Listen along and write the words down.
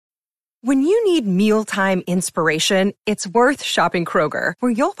When you need mealtime inspiration, it's worth shopping Kroger,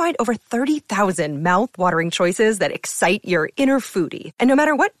 where you'll find over 30,000 mouth-watering choices that excite your inner foodie. And no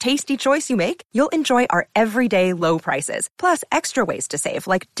matter what tasty choice you make, you'll enjoy our everyday low prices, plus extra ways to save,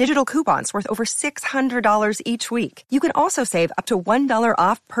 like digital coupons worth over $600 each week. You can also save up to $1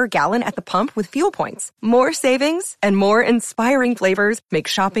 off per gallon at the pump with fuel points. More savings and more inspiring flavors make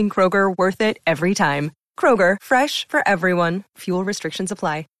shopping Kroger worth it every time. Kroger, fresh for everyone. Fuel restrictions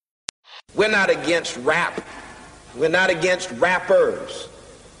apply. We're not against rap. We're not against rappers.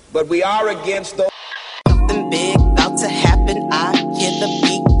 But we are against those. Something big about to happen. I hear the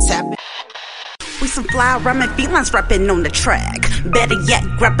beat tapping. We some fly rhyming felines rapping on the track. Better yet,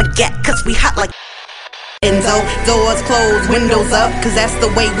 grab a gat, cause we hot like Enzo. Doors closed, windows up, cause that's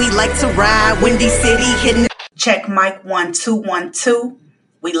the way we like to ride. Windy City hitting. Check mic 1 2 1 2.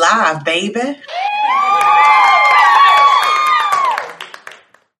 We live, baby.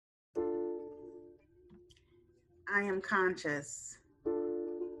 I am conscious.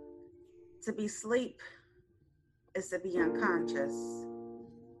 To be asleep is to be unconscious,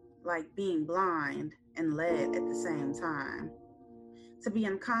 like being blind and led at the same time. To be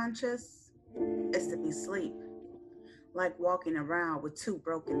unconscious is to be asleep, like walking around with 2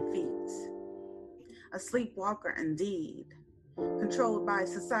 broken feet. A sleepwalker indeed, controlled by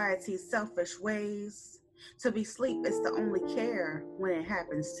society's selfish ways. To be asleep is to only care when it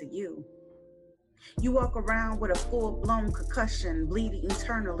happens to you. You walk around with a full-blown concussion, bleeding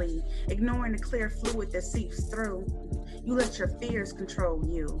internally, ignoring the clear fluid that seeps through. You let your fears control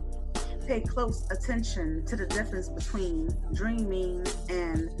you. Pay close attention to the difference between dreaming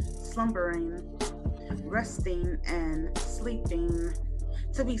and slumbering, resting and sleeping.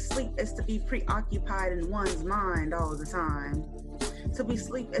 To be asleep is to be preoccupied in one's mind all the time. To be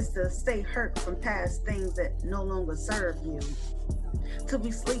asleep is to stay hurt from past things that no longer serve you. To be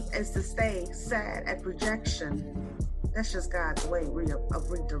asleep is to stay sad at rejection. That's just God's way of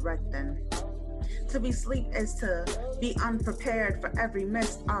redirecting. To be asleep is to be unprepared for every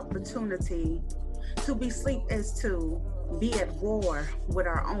missed opportunity. To be asleep is to be at war with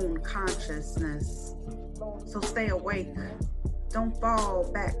our own consciousness. So stay awake. Don't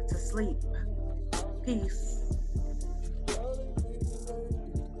fall back to sleep. Peace.